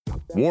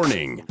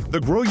Warning, the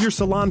Grow Your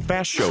Salon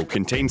Fast Show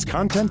contains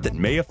content that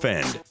may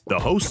offend. The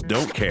hosts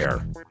don't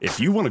care.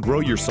 If you want to grow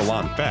your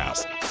salon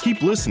fast,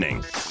 keep listening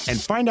and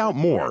find out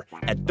more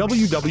at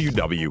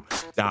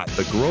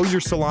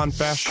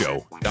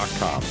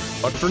www.thegrowyoursalonfastshow.com.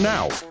 But for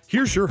now,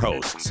 here's your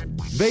hosts,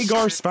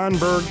 Vegard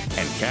Svanberg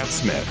and Kat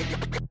Smith.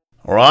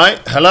 All right,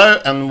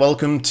 hello and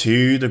welcome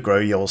to the Grow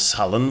Your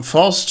Salon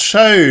Fast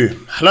Show.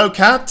 Hello,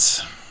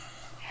 Kat.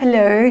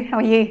 Hello, how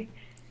are you?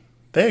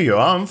 There you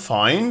are, I'm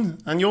fine.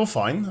 And you're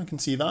fine, I can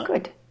see that.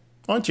 Good.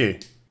 Aren't you?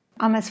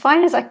 I'm as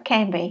fine as I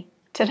can be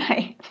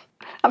today.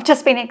 I've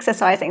just been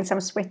exercising, so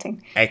I'm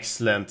sweating.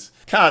 Excellent.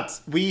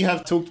 Kat, we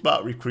have talked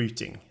about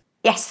recruiting.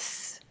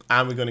 Yes.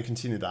 And we're going to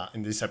continue that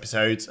in this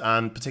episode.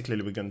 And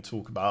particularly we're going to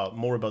talk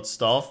more about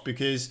staff,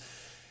 because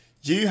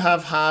you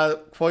have had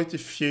quite a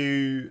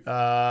few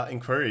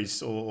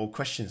inquiries or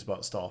questions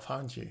about staff,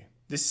 haven't you?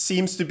 This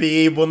seems to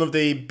be one of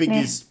the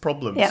biggest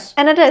problems. Yeah,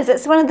 and it is.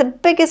 It's one of the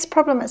biggest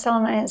problems that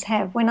salon owners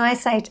have. When I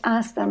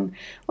ask them,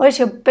 what is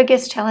your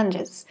biggest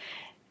challenges?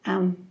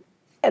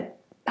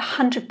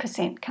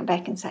 100% come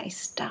back and say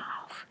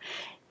staff.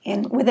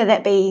 And whether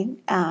that be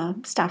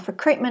staff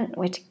recruitment,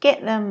 where to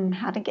get them,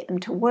 how to get them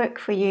to work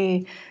for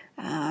you,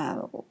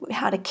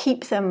 how to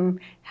keep them,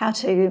 how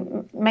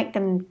to make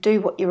them do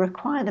what you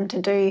require them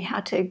to do, how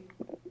to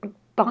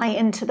buy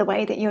into the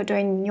way that you're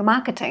doing your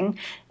marketing.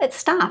 It's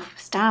staff.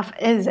 Staff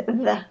is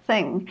the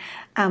thing.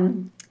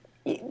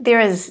 There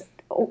is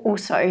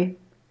also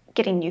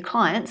getting new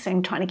clients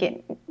and trying to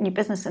get new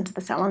business into the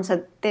salon.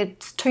 So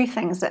there's two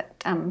things that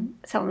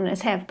salon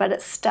owners have, but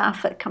it's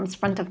staff that comes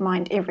front of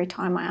mind every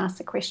time I ask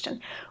the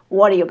question,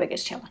 what are your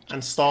biggest challenges?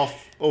 And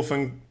staff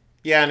often,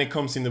 and it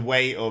gets in the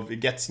way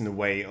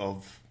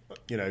of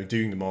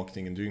doing the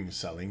marketing and doing the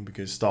selling,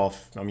 because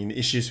staff,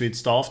 issues with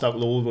staff, that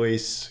will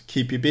always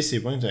keep you busy,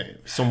 won't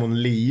it? If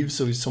someone leaves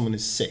or if someone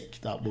is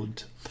sick, that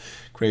would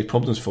create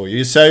problems for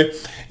you. So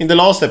in the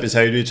last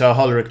episode, which I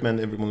highly recommend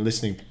everyone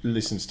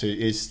listens to,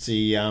 is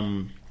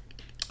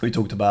we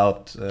talked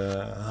about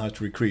how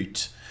to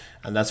recruit,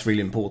 and that's really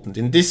important.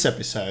 In this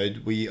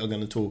episode, we are going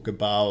to talk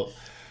about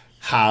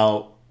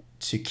how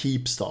to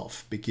keep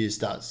staff, because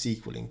that's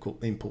equally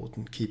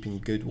important, keeping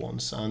good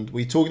ones. And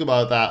we talked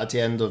about that at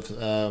the end of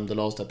the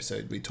last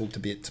episode. We talked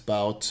a bit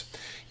about,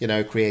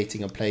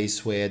 creating a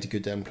place where the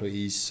good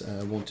employees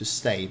want to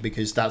stay,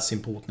 because that's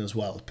important as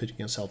well, putting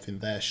yourself in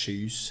their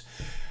shoes.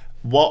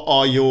 What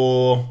are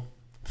your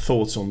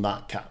thoughts on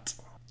that, Kat?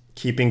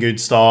 Keeping good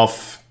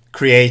staff,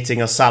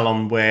 creating a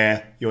salon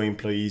where your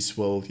employees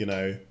will,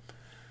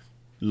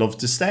 love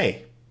to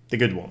stay. The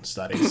good ones,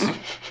 that is.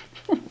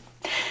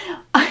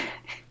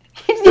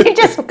 You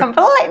just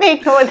completely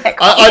ignored that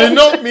question. I did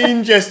not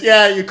mean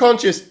you can't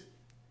just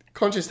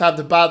have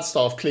the bad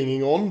staff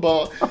clinging on,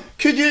 but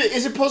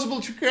is it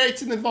possible to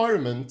create an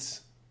environment,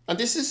 and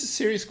this is a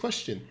serious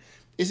question,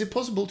 is it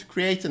possible to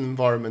create an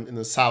environment in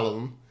a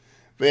salon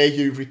where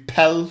you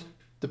repel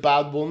the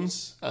bad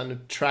ones and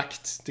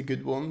attract the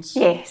good ones?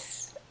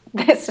 Yes,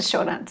 that's the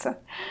short answer.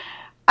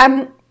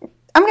 I'm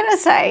going to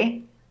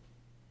say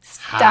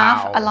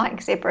staff are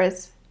like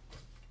zebras.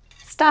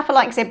 Staff are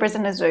like zebras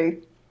in a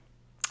zoo.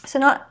 So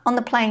not on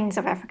the plains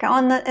of Africa,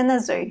 in the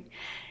zoo.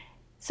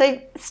 So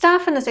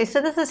staff in the zoo,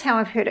 so this is how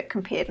I've heard it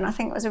compared, and I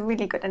think it was a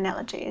really good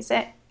analogy, is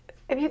that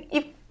if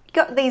you've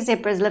got these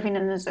zebras living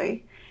in a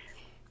zoo,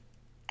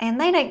 and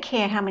they don't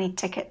care how many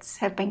tickets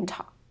have been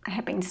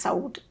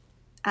sold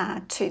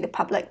to the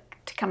public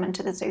to come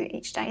into the zoo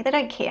each day. They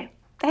don't care.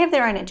 They have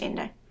their own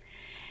agenda.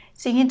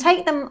 So you can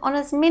take them on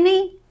as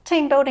many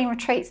team building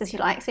retreats as you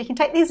like. So you can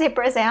take these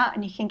zebras out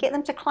and you can get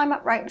them to climb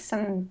up ropes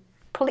and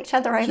pull each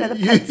other over the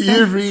pits.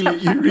 You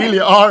really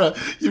are a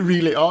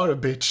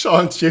bitch,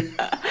 aren't you?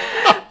 But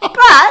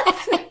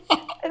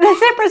the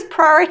zebra's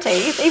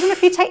priorities, even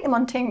if you take them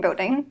on team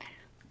building,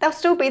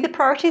 the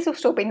priorities will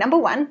still be, number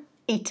one,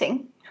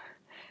 eating.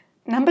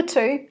 Number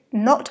two,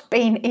 not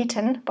being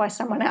eaten by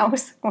someone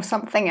else or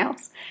something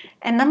else.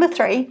 And number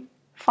three,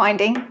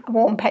 finding a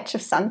warm patch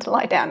of sun to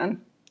lie down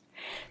in.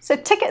 So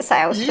ticket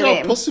sales to them. You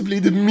are possibly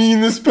the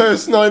meanest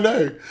person I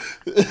know.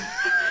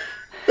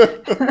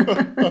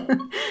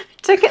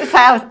 Ticket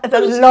sales is a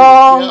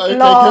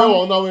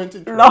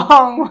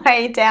long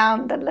way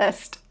down the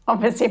list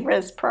of a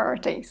zebra's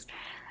priorities.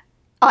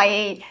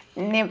 I.e.,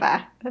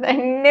 they're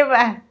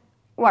never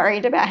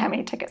worried about how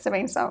many tickets are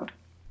being sold.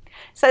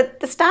 So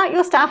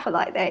your staff are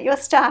like that. Your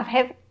staff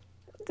have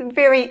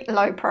very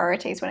low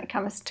priorities when it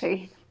comes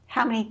to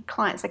how many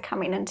clients are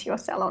coming into your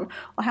salon,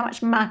 or how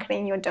much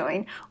marketing you're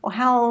doing, or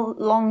how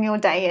long your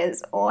day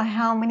is, or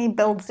how many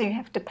bills you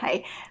have to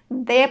pay.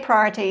 Their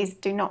priorities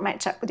do not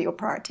match up with your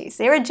priorities.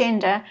 Their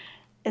agenda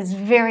is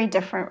very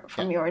different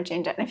from your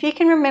agenda. And if you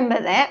can remember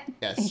that,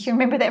 and you can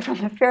remember that from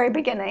the very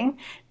beginning,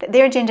 that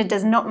their agenda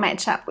does not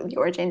match up with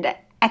your agenda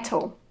at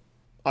all.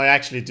 I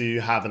actually do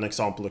have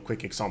a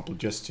quick example,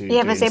 just to you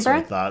have a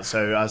zebra? That.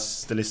 So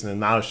as the listener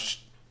now,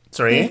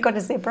 sorry? You've got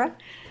a zebra?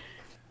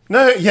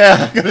 No,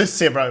 I've got a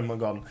zebra. Oh my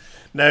God.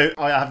 No,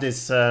 I have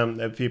this,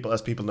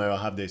 people know, I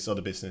have this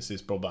other business,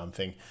 this broadband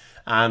thing.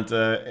 And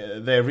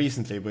they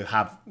recently will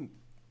have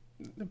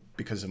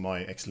because of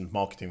my excellent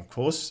marketing, of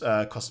course,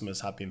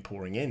 customers have been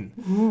pouring in.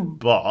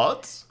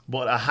 But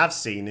what I have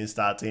seen is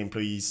that the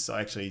employees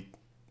actually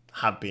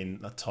have been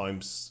at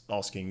times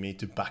asking me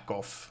to back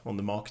off on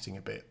the marketing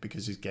a bit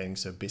because it's getting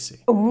so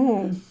busy.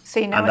 Ooh, so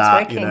you know And it's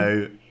that, working. you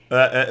know,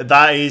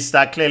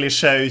 that clearly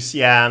shows,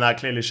 and that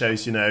clearly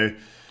shows, you know,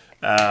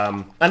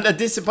 but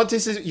this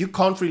is, you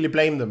can't really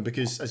blame them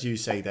because, as you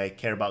say, they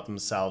care about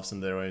themselves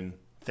and their own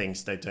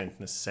things they don't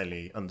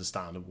necessarily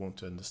understand or want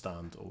to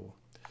understand or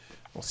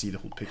see the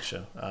whole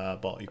picture.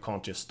 But you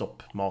can't just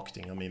stop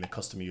marketing. I mean, a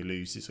customer you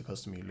lose is a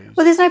customer you lose.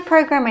 Well, there's no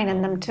programming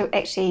in them to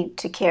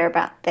care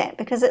about that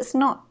because it's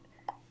not,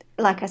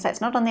 like I say,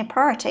 it's not on their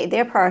priority.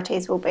 Their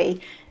priorities will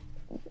be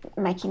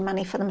making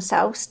money for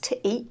themselves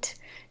to eat,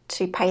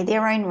 to pay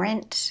their own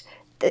rent,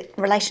 the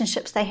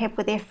relationships they have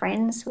with their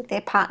friends, with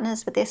their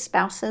partners, with their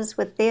spouses,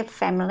 with their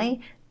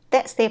family.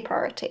 That's their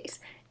priorities.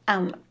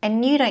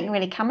 And you don't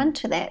really come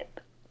into that,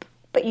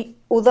 but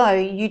although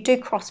you do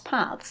cross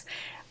paths.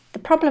 The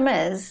problem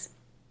is,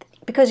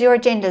 because your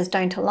agendas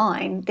don't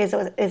align,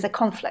 there's a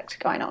conflict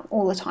going on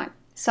all the time.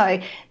 So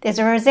there's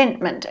a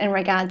resentment in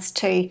regards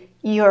to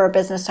you're a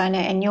business owner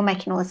and you're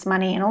making all this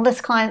money and all these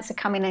clients are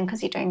coming in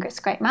because you're doing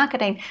great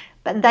marketing,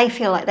 but they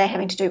feel like they're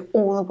having to do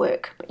all the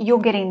work, but you're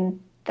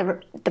getting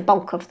the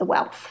bulk of the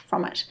wealth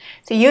from it.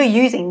 So you're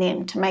using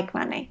them to make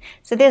money.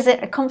 So there's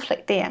a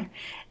conflict there.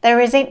 They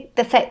resent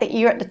the fact that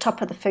you're at the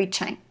top of the food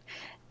chain.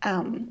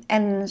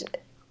 And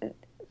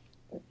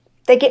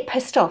they get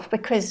pissed off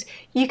because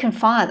you can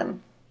fire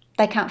them.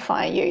 They can't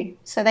fire you.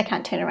 So they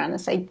can't turn around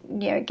and say,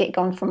 get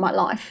gone from my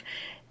life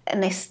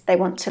unless they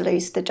want to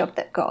lose the job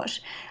they've got.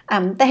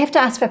 They have to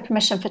ask for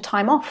permission for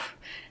time off.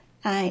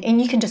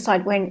 And you can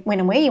decide when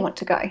and where you want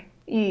to go.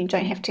 You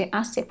don't have to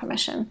ask their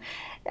permission.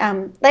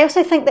 They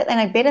also think that they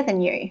know better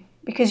than you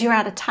because you're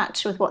out of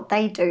touch with what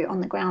they do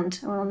on the ground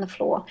or on the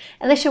floor.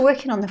 Unless you're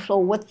working on the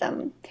floor with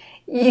them,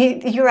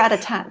 you're out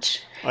of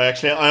touch.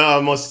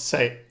 I must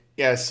say,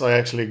 yes, I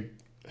actually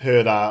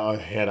heard that. I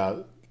hear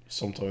that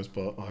sometimes,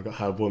 but I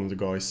had one of the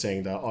guys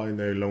saying that I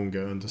no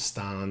longer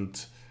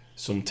understand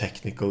some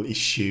technical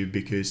issue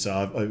because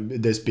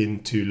there's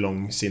been too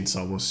long since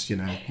I was,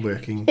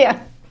 working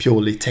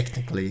purely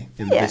technically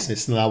in the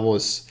business, and that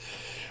was.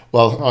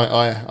 Well,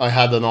 I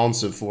had an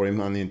answer for him,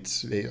 and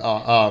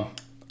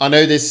I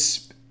know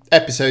this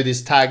episode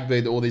is tagged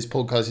with, or this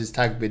podcast is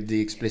tagged with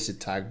the explicit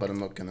tag, but I'm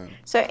not gonna.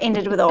 So it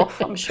ended with off,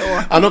 I'm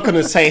sure. I'm not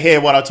gonna say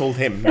here what I told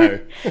him. No.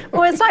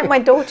 Well, it's like my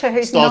daughter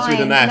who's starts nine,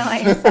 with an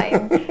F.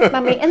 saying,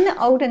 "Mummy, in the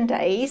olden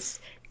days,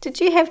 did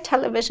you have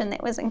television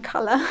that was in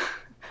colour?"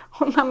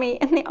 Or, "Mummy,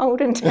 in the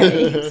olden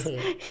days."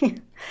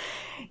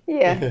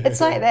 Yeah,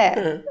 it's like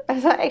that. I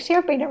was like, actually,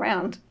 I've been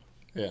around.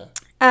 Yeah.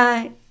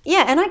 And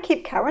I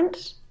keep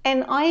current.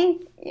 And I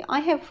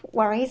have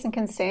worries and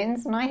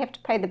concerns, and I have to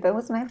pay the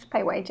bills, and I have to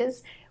pay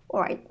wages.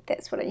 All right,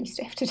 that's what I used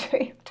to have to do.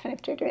 I don't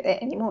have to do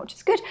that anymore, which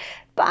is good.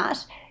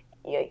 But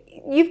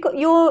you've got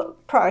your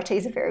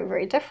priorities are very,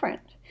 very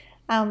different.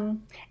 And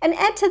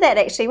add to that,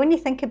 actually, when you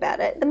think about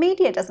it, the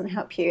media doesn't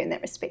help you in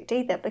that respect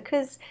either,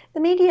 because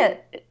the media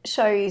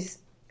shows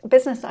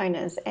business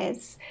owners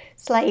as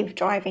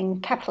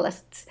slave-driving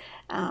capitalists.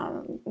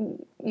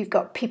 You've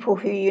got people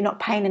who you're not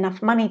paying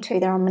enough money to,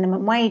 they're on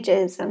minimum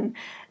wages, and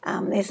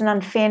there's an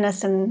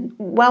unfairness in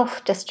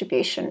wealth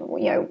distribution.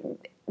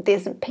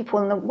 There's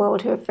people in the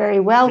world who are very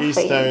wealthy.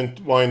 Please don't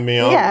wind me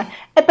up. Yeah,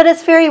 but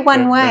it's very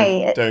one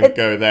way. Don't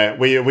go there.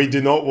 We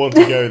do not want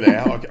to go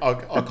there.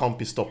 I can't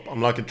be stopped.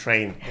 I'm like a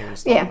train.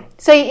 Yeah.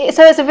 So it's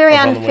a very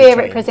unfair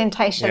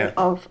representation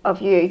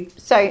of you.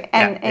 So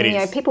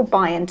and people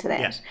buy into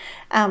that.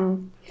 Yeah.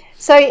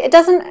 So it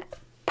doesn't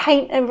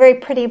paint a very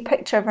pretty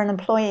picture of an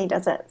employee,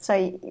 does it?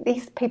 So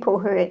these people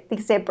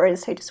these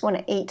zebras who just want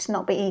to eat,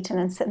 not be eaten,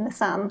 and sit in the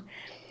sun,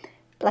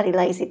 bloody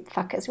lazy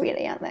fuckers,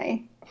 really, aren't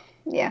they?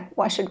 Yeah,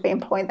 why should we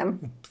employ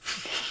them?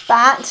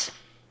 But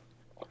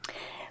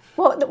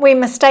what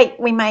mistake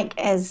we make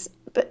as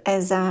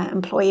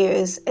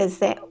employers is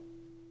that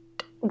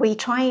we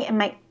try and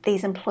make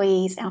these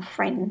employees our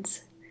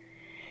friends.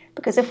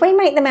 Because if we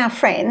make them our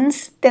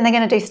friends, then they're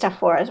going to do stuff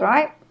for us,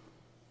 right?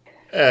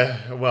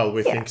 Well,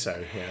 we think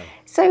so, yeah.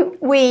 So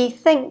we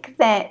think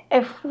that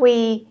if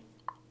we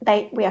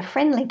are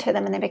friendly to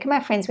them and they become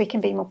our friends, we can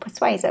be more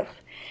persuasive.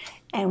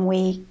 And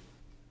we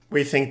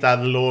think that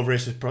the law of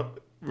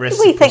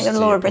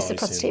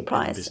reciprocity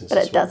applies, but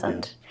it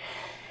doesn't. Yeah.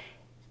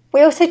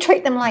 We also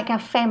treat them like our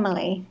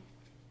family.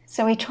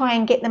 So we try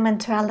and get them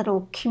into our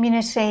little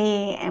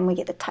community, and we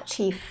get the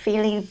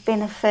touchy-feely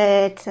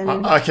benefit.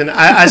 And I can,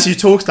 as you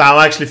talk now,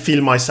 I actually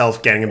feel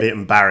myself getting a bit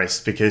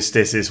embarrassed because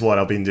this is what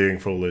I've been doing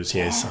for all those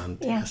years. And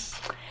it's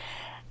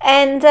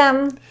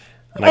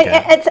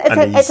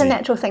a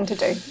natural thing to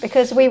do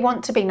because we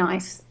want to be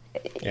nice.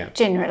 Yeah.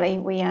 Generally,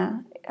 we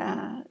are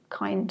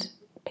kind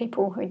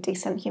people who are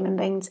decent human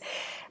beings,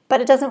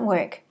 but it doesn't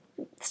work.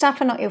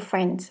 Staff are not your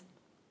friends.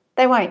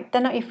 They won't.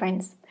 They're not your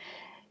friends.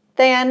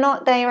 They are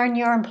not. They are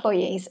your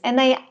employees, and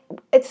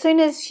as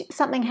soon as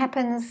something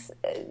happens,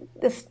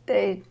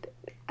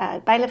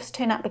 bailiffs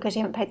turn up because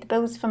you haven't paid the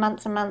bills for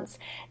months and months,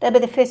 they'll be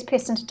the first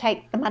person to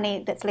take the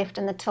money that's left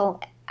in the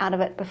till out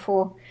of it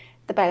before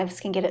the bailiffs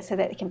can get it so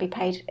that it can be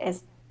paid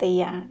as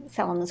the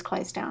salon is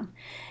closed down.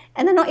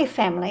 And they're not your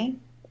family.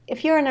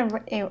 If you're in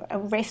a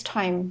rest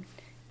home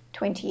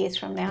 20 years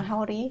from now, how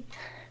old are you?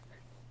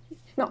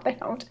 Not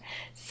that old.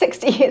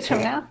 60 years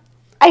from now?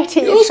 80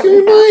 years from now? You're asking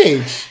me my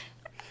age.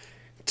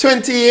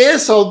 20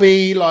 years, I'll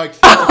be like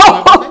 55,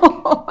 I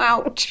think. Oh,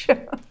 ouch.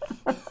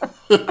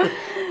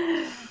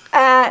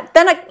 I'm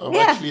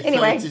actually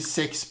anyway,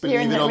 36, you're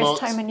believe in it that or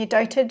rest not. home and your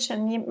dotage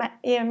and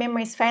your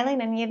memory's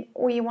failing and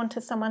all you want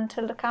is someone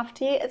to look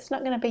after you. It's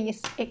not going to be your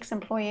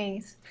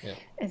ex-employees,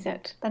 is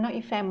it? They're not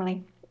your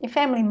family. Your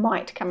family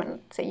might come and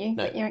see you,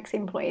 but your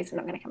ex-employees are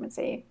not going to come and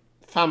see you.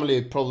 Family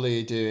would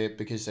probably do it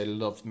because they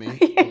loved me.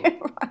 Right.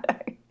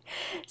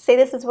 See,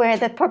 this is where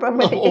the problem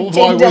with the Why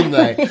agenda. wouldn't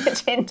they? The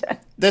agenda.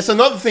 There's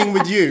another thing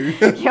with you.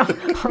 Yeah,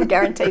 I'm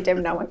guaranteed to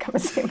have no one come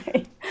and see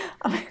me.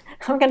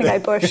 I'm going to go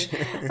bush.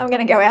 I'm going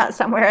to go out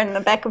somewhere in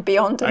the back of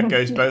Beyond and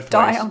goes both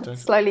die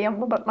ways, slowly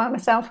by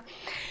myself.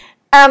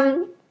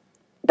 But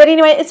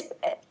anyway,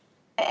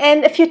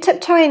 and if you're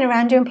tiptoeing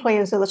around your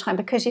employers all the time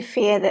because you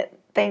fear that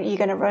you're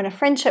going to ruin a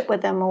friendship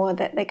with them or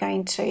that they're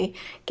going to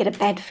get a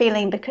bad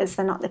feeling because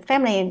they're not the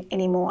family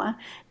anymore,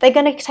 they're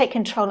going to take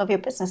control of your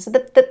business. So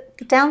the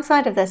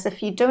downside of this,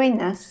 if you're doing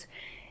this,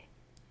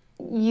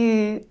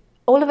 you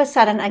all of a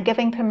sudden are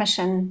giving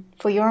permission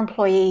for your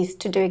employees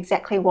to do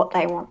exactly what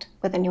they want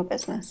within your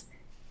business.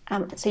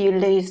 So you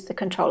lose the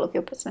control of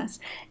your business.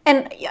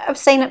 And I've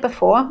seen it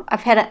before.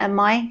 I've had it in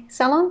my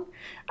salon.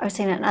 I've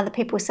seen it in other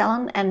people's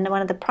salon. And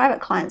one of the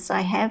private clients I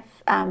have,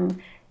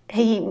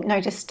 he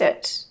noticed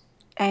it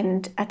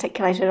and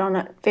articulated on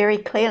it very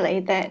clearly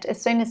that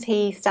as soon as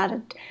he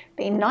started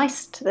being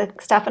nice to the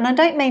staff, and I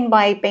don't mean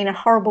by being a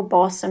horrible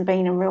boss and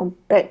being a real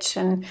bitch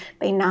and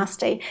being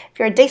nasty. If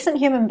you're a decent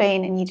human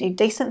being and you do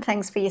decent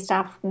things for your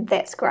staff,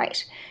 that's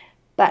great.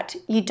 But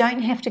you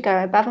don't have to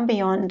go above and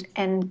beyond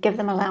and give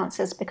them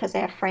allowances because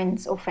they are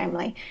friends or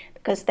family,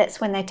 because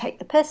that's when they take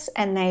the piss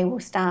and they will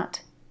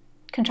start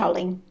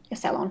controlling your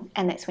salon,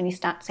 and that's when you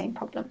start seeing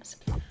problems.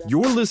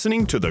 You're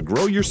listening to the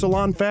Grow Your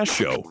Salon Fast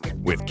Show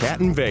with Kat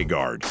and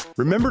Vegard.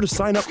 Remember to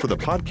sign up for the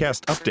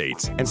podcast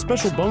updates and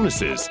special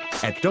bonuses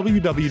at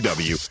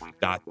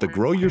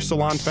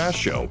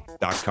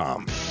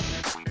www.thegrowyoursalonfastshow.com.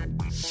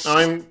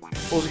 I'm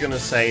also going to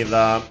say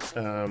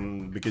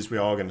that because we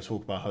are going to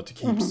talk about how to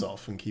keep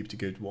staff and keep the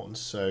good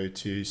ones. So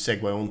to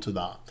segue onto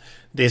that,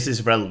 this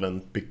is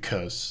relevant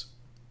because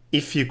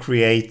if you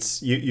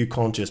create, you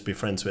can't just be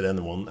friends with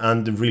anyone.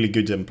 And the really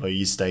good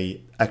employees,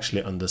 they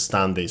actually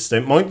understand this. They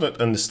might not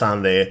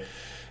understand it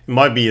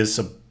might be a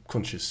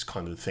subconscious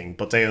kind of thing,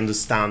 but they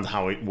understand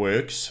how it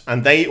works.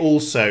 And they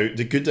also,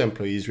 the good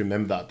employees,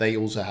 remember that they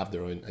also have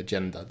their own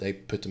agenda. They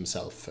put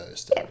themselves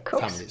first, yeah,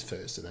 families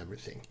first and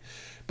everything.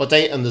 But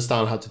they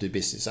understand how to do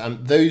business.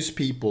 And those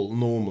people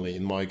normally,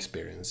 in my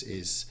experience,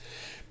 is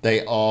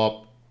they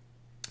are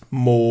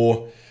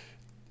more...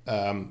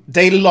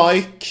 they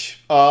like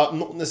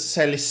not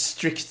necessarily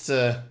strict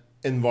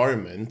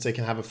environment. They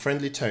can have a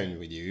friendly tone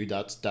with you.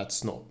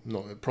 That's not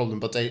a problem.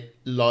 But they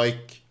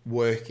like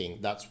working.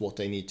 That's what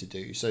they need to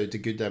do. So the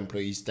good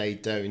employees, they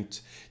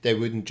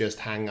wouldn't just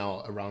hang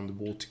out around the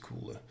water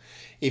cooler.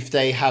 If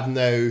they have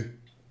no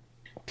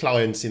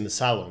clients in the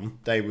salon,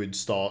 they would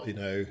start,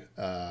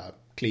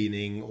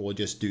 cleaning or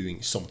just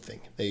doing something.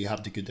 There you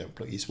have the good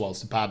employees.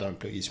 Whilst the bad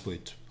employees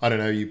would, I don't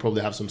know. You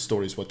probably have some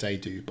stories what they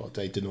do, but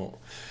they do not.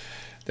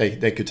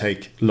 They could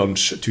take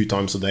lunch 2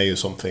 times a day or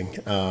something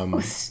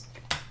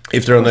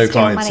if there are no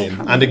clients in.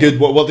 And the good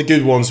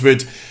ones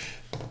would,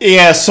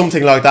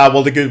 something like that.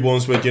 Well, the good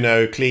ones would,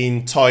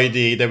 clean,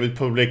 tidy. They would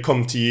probably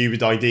come to you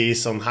with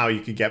ideas on how you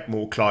could get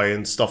more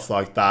clients, stuff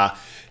like that.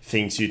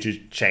 Things you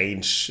should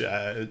change,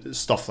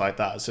 stuff like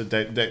that. So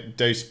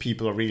those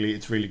people are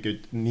it's really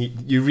good.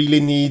 You really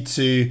need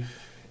to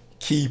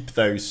keep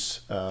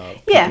those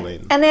people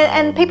in.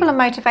 And people are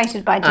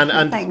motivated by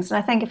different things. And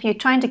I think if you're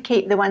trying to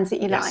keep the ones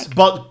that you like.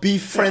 But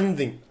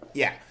befriending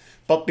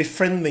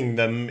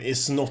them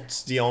is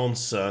not the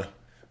answer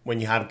when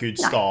you have good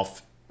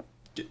staff.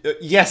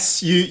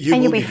 Yes, you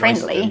will be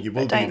friendly. Nice, you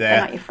will be there.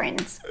 They're not your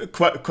friends.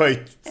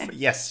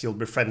 Yes, you'll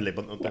be friendly,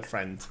 but not their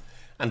friend.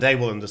 And they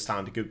will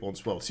understand the good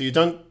ones well. So you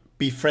don't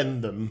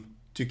befriend them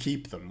to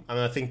keep them. And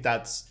I think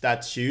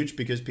that's huge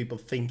because people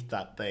think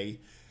that they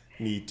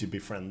need to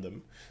befriend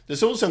them.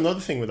 There's also another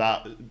thing with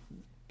that,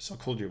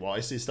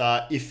 psychology-wise, is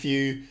that if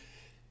you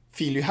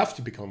feel you have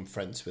to become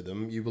friends with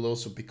them, you will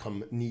also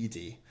become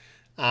needy.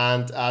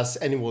 And as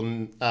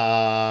anyone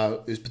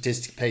who's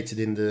participated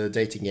in the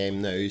dating game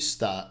knows,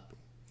 that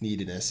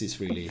neediness is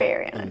really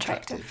very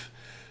unattractive.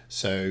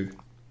 So,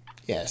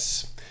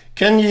 yes.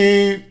 Can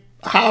you...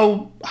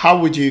 How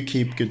would you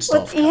keep good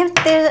staff? Well,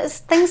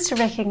 there's things to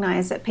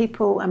recognise that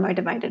people are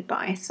motivated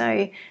by.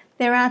 So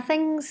there are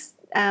things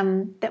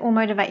that will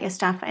motivate your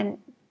staff, and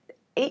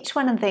each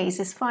one of these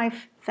is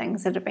 5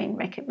 things that have been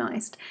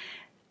recognised.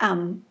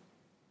 And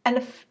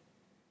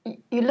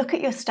you look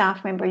at your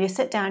staff member, you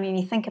sit down and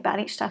you think about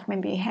each staff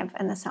member you have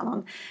in the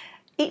salon.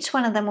 Each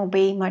one of them will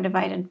be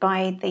motivated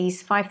by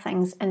these 5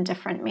 things in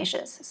different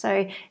measures.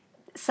 So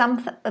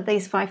some of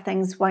these 5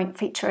 things won't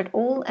feature at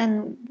all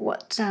in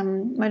what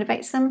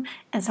motivates them,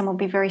 and some will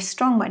be very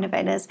strong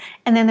motivators,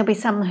 and then there'll be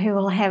some who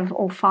will have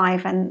all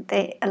 5 and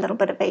they're a little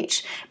bit of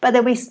each. But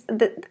there'll be,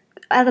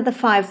 out of the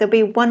 5, there'll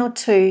be 1 or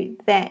 2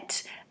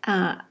 that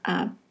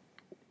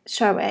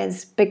show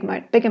as bigger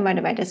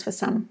motivators for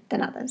some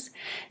than others.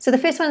 So the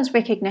first one is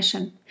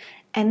recognition,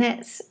 and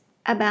that's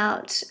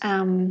about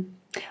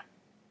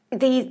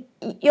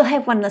you'll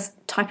have this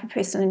type of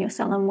person in your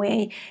salon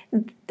where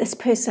this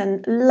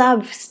person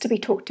loves to be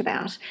talked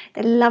about.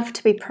 They love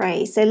to be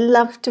praised. They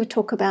love to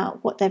talk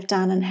about what they've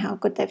done and how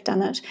good they've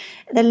done it.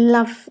 They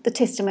love the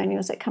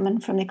testimonials that come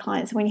in from their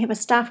clients. When you have a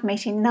staff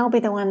meeting, they'll be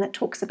the one that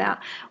talks about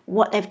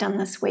what they've done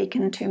this week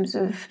in terms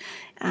of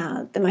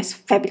the most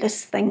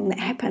fabulous thing that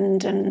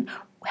happened and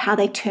how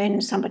they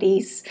turned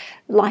somebody's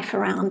life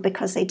around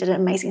because they did an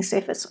amazing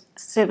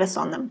service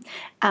on them.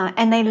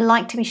 And they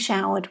like to be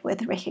showered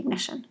with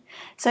recognition.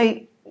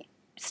 So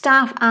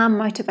staff are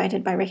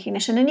motivated by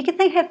recognition. And you can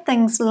have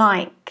things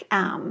like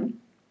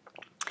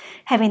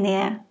having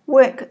their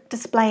work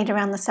displayed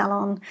around the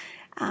salon,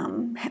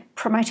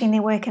 promoting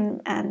their work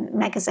in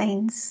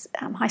magazines.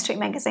 High street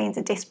magazines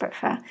are desperate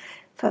for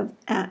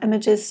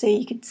images, so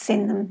you could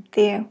send them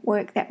their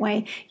work that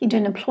way. You do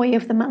an employee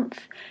of the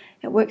month.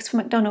 It works for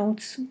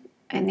McDonald's,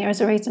 and there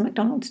is a reason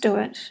McDonald's do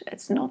it.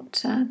 It's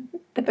not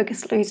the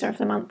biggest loser of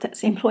the month,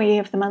 it's the employee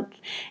of the month.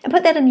 And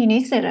put that in your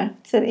newsletter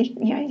so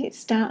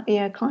that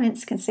your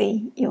clients can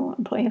see your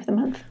employee of the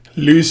month.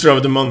 Loser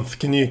of the month.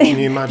 Can you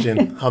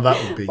imagine how that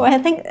would be? Well, I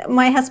think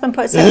my husband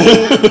puts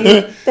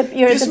it.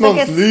 You're this the month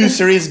biggest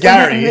loser is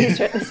Gary.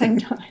 Loser at the same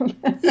time.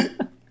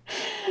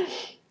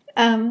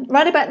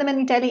 Write about them in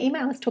your daily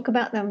emails. Talk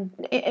about them.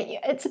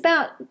 It's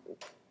about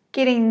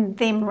getting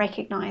them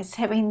recognised,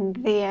 having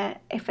their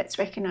efforts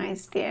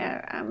recognised,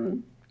 their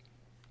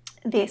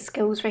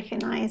skills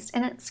recognised,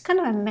 and it's kind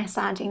of a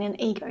massaging an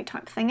ego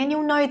type thing. And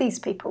you'll know these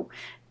people;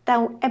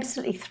 they'll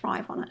absolutely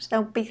thrive on it.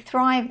 They'll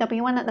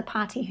be one at the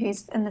party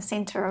who's in the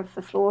centre of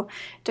the floor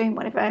doing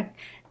whatever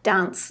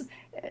dance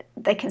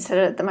they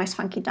consider the most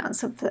funky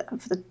dance of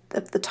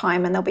the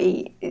time, and they'll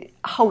be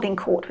holding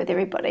court with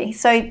everybody.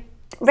 So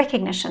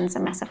recognition's a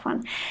massive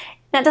one.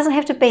 Now, it doesn't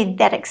have to be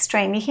that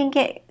extreme. You can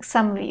get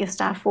some of your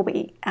staff will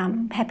be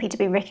happy to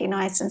be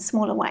recognised in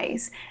smaller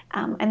ways,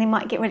 and they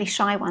might get really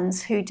shy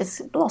ones who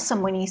just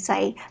blossom when you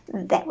say,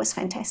 that was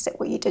fantastic,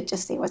 what you did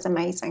just there was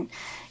amazing.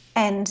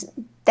 And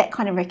that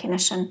kind of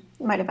recognition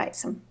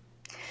motivates them.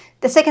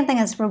 The second thing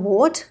is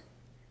reward.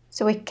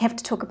 So we have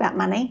to talk about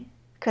money,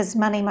 because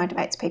money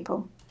motivates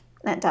people,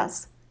 and it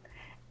does.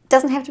 It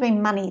doesn't have to be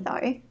money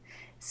though.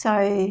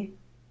 So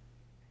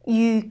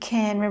you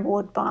can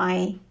reward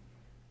by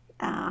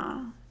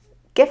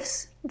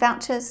gifts,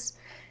 vouchers,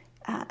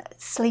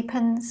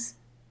 sleep-ins.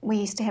 We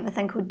used to have a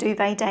thing called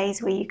duvet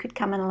days where you could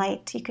come in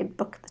late, you could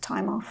book the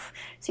time off,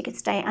 so you could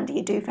stay under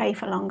your duvet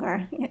for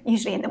longer,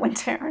 usually in the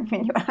winter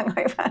when you were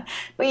hungover.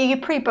 But you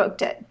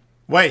pre-booked it.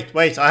 Wait,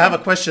 I have a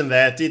question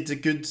there. Did the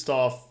good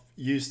staff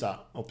use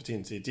that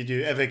opportunity? Did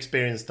you ever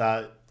experience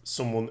that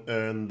someone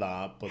earned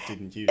that but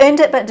didn't use it?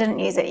 Earned it but didn't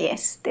use it,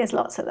 yes. There's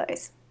lots of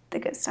those. The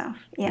good stuff,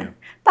 yeah.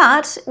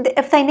 But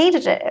if they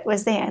needed it, it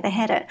was there. They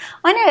had it.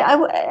 I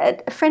know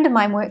a friend of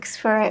mine works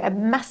for a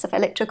massive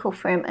electrical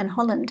firm in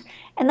Holland,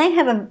 and they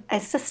have a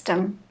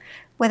system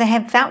where they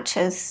have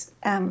vouchers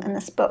in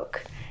this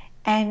book,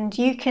 and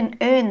you can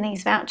earn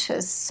these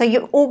vouchers. So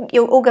you're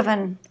all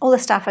given, all the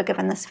staff are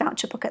given this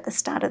voucher book at the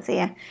start of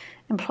their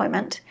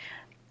employment,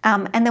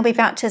 and there'll be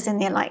vouchers in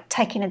there like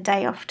taking a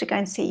day off to go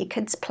and see your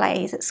kids'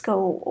 plays at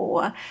school,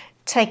 or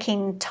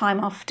taking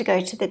time off to go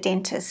to the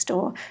dentist,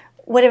 or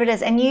whatever it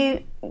is, and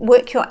you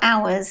work your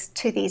hours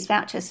to these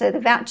vouchers. So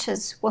the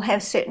vouchers will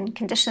have certain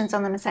conditions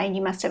on them saying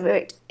you must have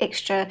worked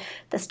extra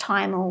this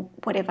time or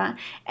whatever,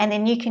 and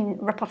then you can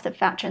rip off the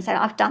voucher and say,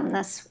 I've done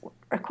this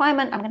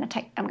requirement, I'm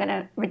going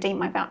to redeem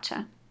my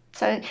voucher.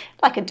 So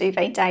like a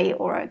duvet day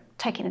or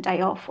taking a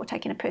day off or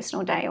taking a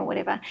personal day or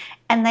whatever,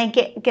 and they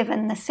get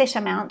given the set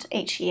amount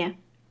each year,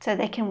 so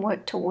they can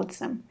work towards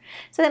them.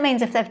 So that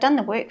means if they've done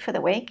the work for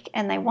the week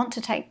and they want to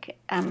take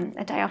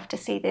a day off to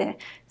see their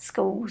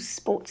school's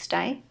sports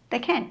day, they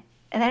can.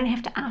 And they don't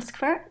have to ask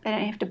for it. They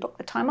don't have to book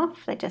the time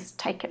off. They just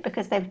take it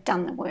because they've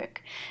done the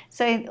work.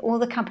 So all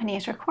the company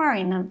is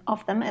requiring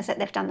of them is that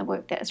they've done the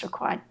work that is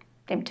required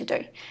them to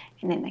do.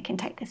 And then they can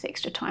take this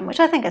extra time, which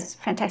I think is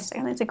fantastic.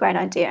 And it's a great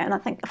idea. And I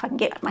think if I can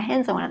get my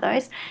hands on one of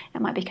those, it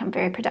might become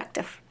very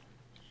productive.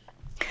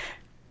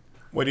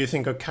 What do you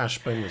think of cash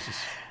bonuses?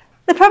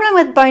 The problem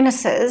with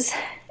bonuses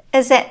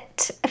is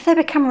that if they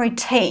become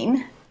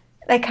routine,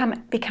 they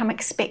become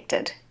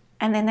expected,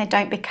 and then they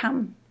don't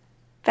become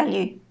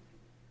value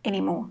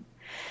anymore.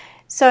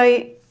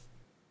 So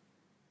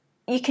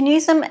you can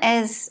use them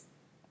as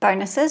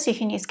bonuses. You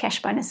can use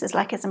cash bonuses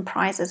like as in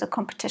prizes or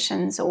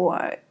competitions,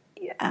 or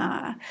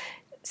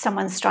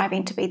someone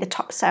striving to be the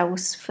top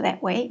sales for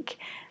that week.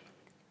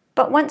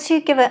 But once you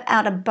give it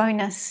out a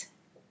bonus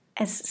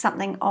as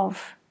something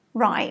of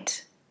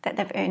right, that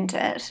they've earned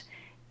it,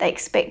 they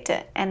expect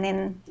it, and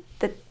then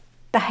the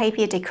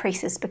behaviour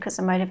decreases because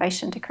the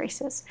motivation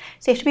decreases.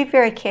 So you have to be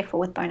very careful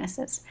with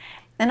bonuses.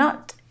 They're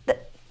not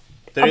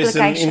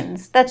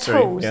obligations, they're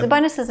tools. The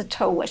bonus is a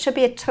tool. It should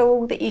be a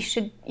tool that you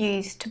should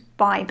use to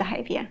buy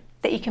behaviour,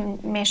 that you can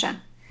measure.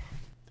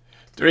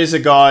 There is a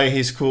guy,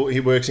 he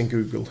works in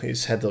Google,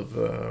 he's head of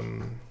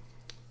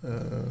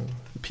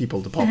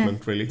people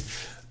department, really.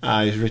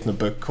 He's written a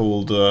book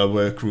called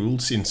Work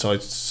Rules,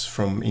 Insights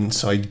from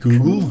Inside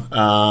Google.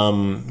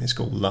 It's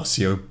called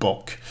Laszlo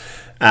Bock.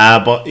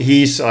 But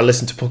I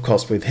listened to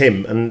podcasts with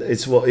him, and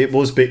it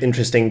was a bit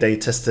interesting. They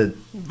tested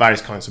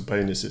various kinds of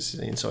bonuses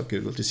inside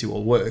Google to see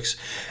what works.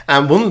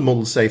 And one of the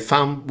models they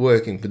found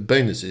working with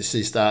bonuses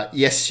is that,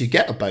 yes, you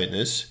get a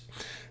bonus,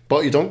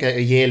 but you don't get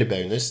a yearly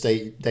bonus.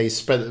 They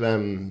spread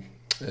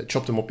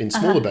chop them up in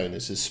smaller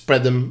bonuses,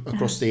 spread them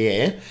across the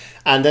year,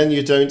 and then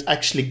you don't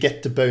actually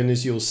get the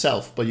bonus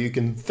yourself, but you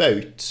can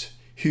vote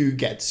who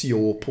gets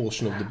your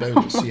portion of the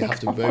bonus. So you have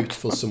to vote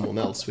for someone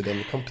else within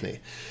the company,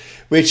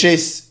 which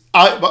is...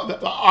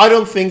 I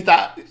don't think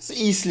that's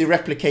easily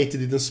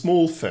replicated in a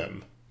small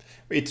firm.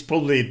 It's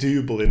probably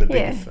doable in a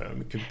bigger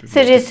firm.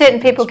 So do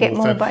certain people get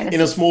more bonuses?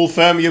 In a small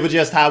firm, you would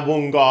just have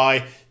one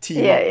guy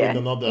team up with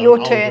another.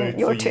 Your turn.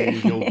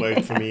 You'll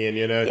vote for me,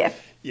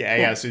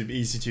 and so it'd be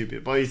easy to.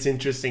 But it's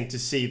interesting to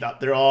see that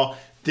there are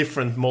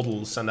different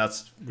models, and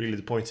that's really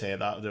the point here,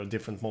 that there are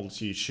different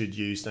models you should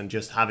use than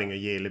just having a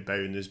yearly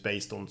bonus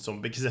based on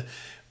some, because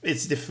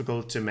it's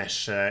difficult to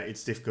measure,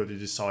 it's difficult to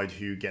decide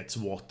who gets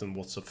what and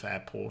what's a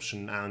fair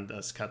portion, and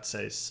as Kat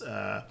says,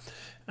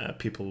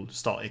 people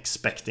start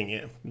expecting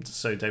it,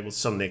 so they will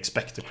suddenly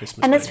expect a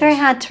Christmas bonus. It's very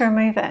hard to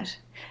remove it.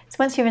 So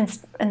once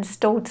you've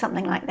installed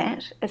something like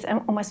that, it's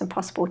almost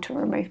impossible to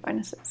remove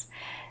bonuses.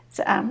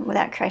 So,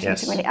 without creating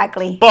some really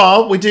ugly...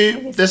 But we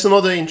do... There's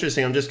another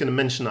interesting... I'm just going to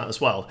mention that as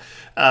well.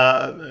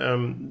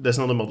 There's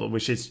another model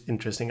which is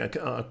interesting.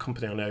 A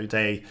company I know,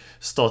 they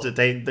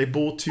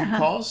bought two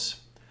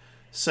cars.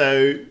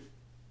 So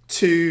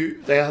they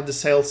had the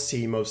sales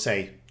team of,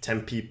 say,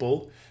 10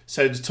 people.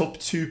 So the top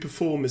 2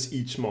 performers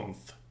each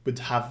month would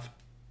have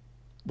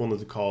one of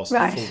the cars the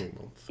following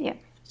month. Yeah.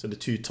 So the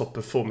 2 top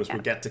performers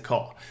would get the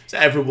car. So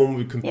everyone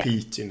would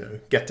compete,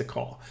 get the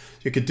car.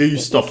 You could do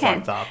stuff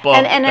like that.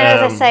 But, and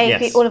as I say,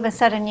 if all of a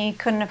sudden you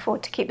couldn't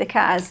afford to keep the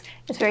cars,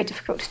 it's very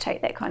difficult to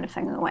take that kind of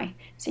thing away.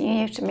 So you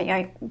have to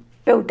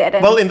build that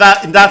in. Well, in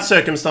that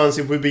circumstance,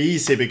 it would be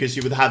easy because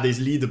you would have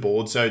these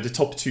leaderboards. So the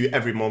top 2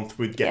 every month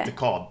would get the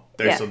car.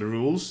 Those are the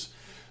rules.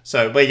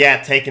 So, but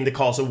taking the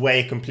cars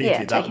away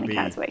completely, that would be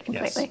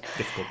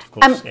difficult, of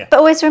course. But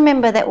always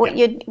remember that what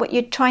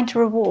you're trying to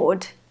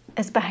reward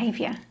is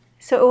behaviour.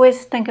 So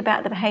always think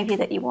about the behaviour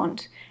that you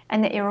want,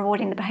 and that you're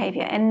rewarding the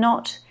behaviour, and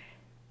not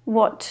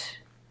what...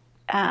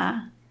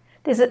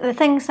 there's the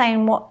thing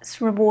saying what's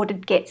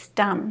rewarded gets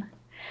done.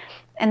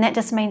 And that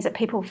just means that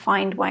people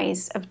find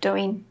ways of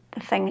doing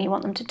the thing you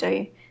want them to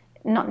do,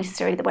 not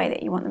necessarily the way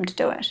that you want them to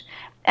do it.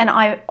 And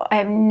I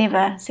have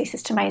never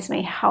ceases to amaze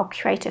me how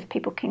creative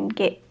people can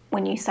get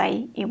when you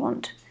say you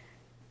want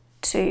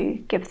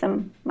to give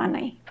them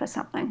money for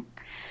something.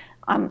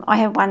 I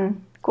have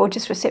one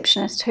gorgeous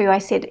receptionist who I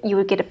said you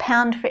would get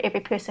 £1 for every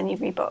person you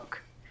rebook.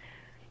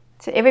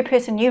 So every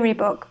person you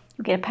rebook,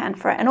 you get £1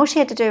 for it. And all she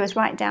had to do was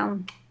write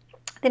down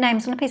their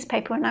names on a piece of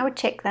paper, and I would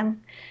check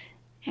them,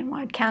 and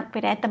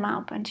we'd add them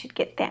up, and she'd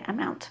get that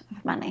amount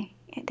of money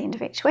at the end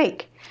of each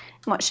week.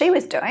 And what she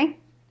was doing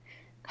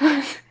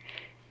was,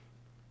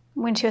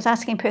 when she was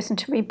asking a person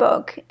to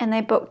rebook, and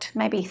they booked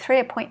maybe 3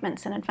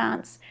 appointments in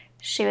advance,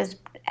 she was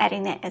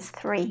adding that as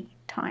 3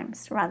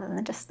 times rather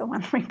than just the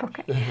one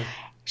rebooking.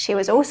 She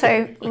was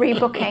also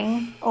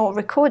rebooking or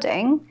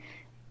recording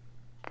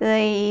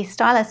the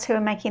stylists who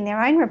were making their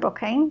own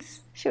rebookings.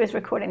 She was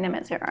recording them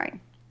as her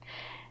own.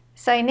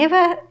 So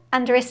never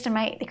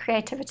underestimate the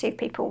creativity of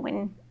people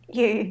when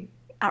you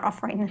are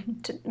offering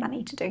them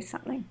money to do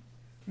something.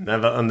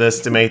 Never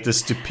underestimate the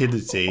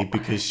stupidity,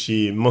 because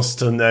she must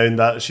have known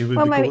that she would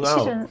be called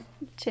out.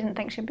 She didn't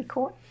think she'd be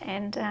caught,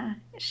 and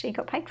she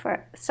got paid for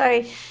it.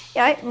 So,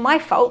 my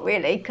fault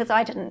really, because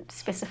I didn't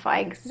specify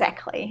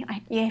exactly.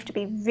 You have to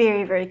be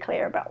very, very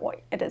clear about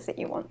what it is that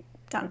you want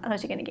done,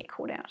 otherwise you're going to get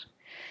caught out.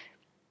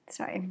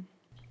 So,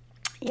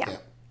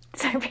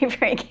 so be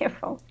very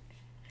careful.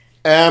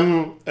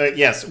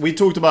 Yes, we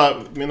talked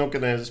about, we're not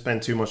going to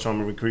spend too much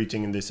on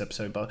recruiting in this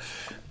episode, but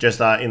just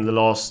that in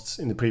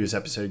the previous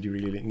episode, you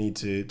really need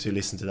to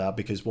listen to that,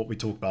 because what we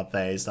talked about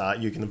there is that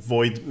you can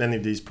avoid many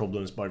of these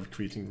problems by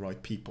recruiting the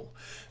right people.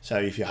 So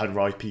if you had the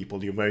right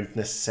people, you won't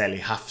necessarily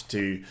have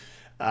to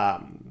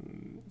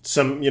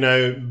some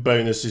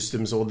bonus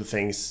systems, all the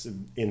things,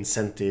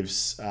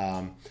 incentives,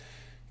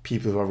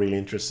 people who are really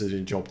interested in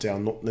a job, they are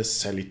not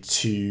necessarily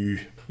too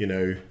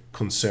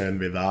concerned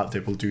with that. They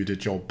will do the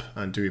job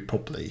and do it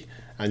properly,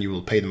 and you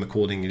will pay them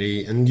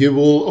accordingly, and you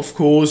will of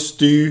course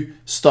do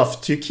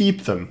stuff to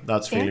keep them.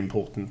 That's really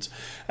important,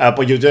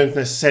 but you don't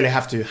necessarily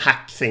have to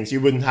hack things.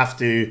 You wouldn't have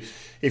to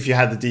if you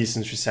had a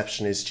decent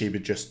receptionist, she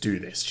would just do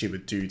this. She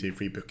would do the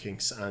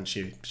rebookings, and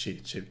she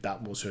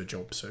that was her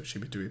job. So she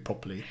would do it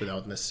properly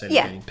without necessarily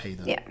getting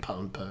paid a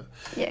pound per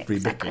rebooking,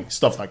 exactly.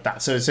 stuff like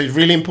that. So it's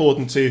really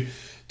important to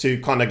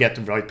kind of get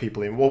the right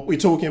people in. What we're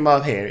talking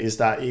about here is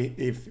that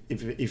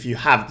if you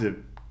have the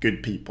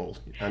good people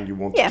and you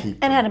want to keep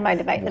them, and how to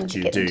motivate them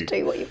to get them to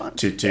do what you want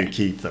to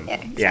keep them.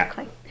 Yeah,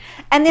 exactly.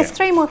 And there's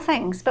 3 more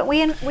things, but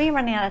we're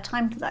running out of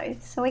time for those,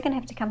 so we're going to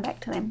have to come back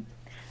to them.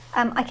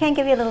 I can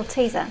give you a little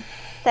teaser.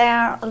 They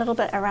are a little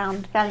bit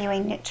around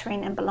valuing,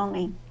 nurturing, and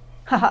belonging.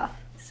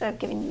 So I've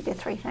given you the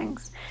 3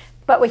 things,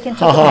 but we can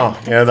talk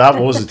about yeah, that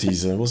was a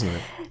teaser, wasn't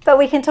it? But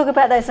we can talk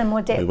about those in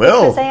more depth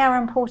because they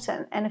are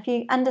important. And if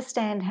you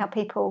understand how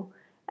people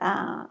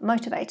are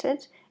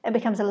motivated, it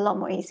becomes a lot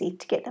more easy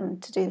to get them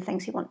to do the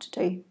things you want to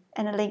do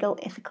in a legal,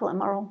 ethical, and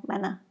moral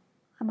manner,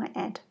 I might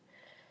add.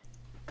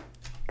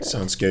 Good.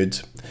 Sounds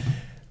good.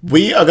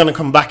 We are going to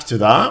come back to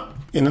that.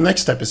 In the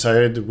next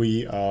episode,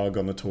 we're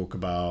going to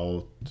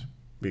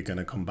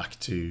come back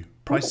to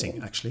pricing,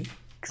 actually.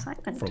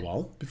 Excitement. For a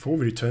while, before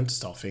we return to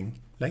staffing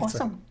later.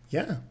 Awesome.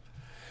 Yeah.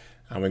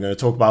 And we're going to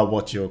talk about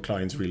what your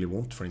clients really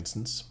want, for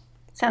instance.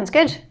 Sounds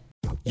good.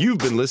 You've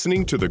been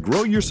listening to the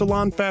Grow Your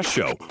Salon Fast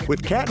Show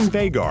with Kat and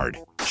Vegard.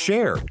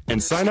 Share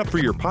and sign up for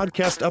your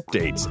podcast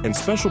updates and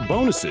special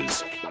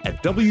bonuses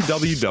at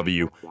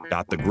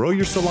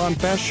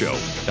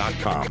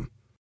www.thegrowyoursalonfastshow.com.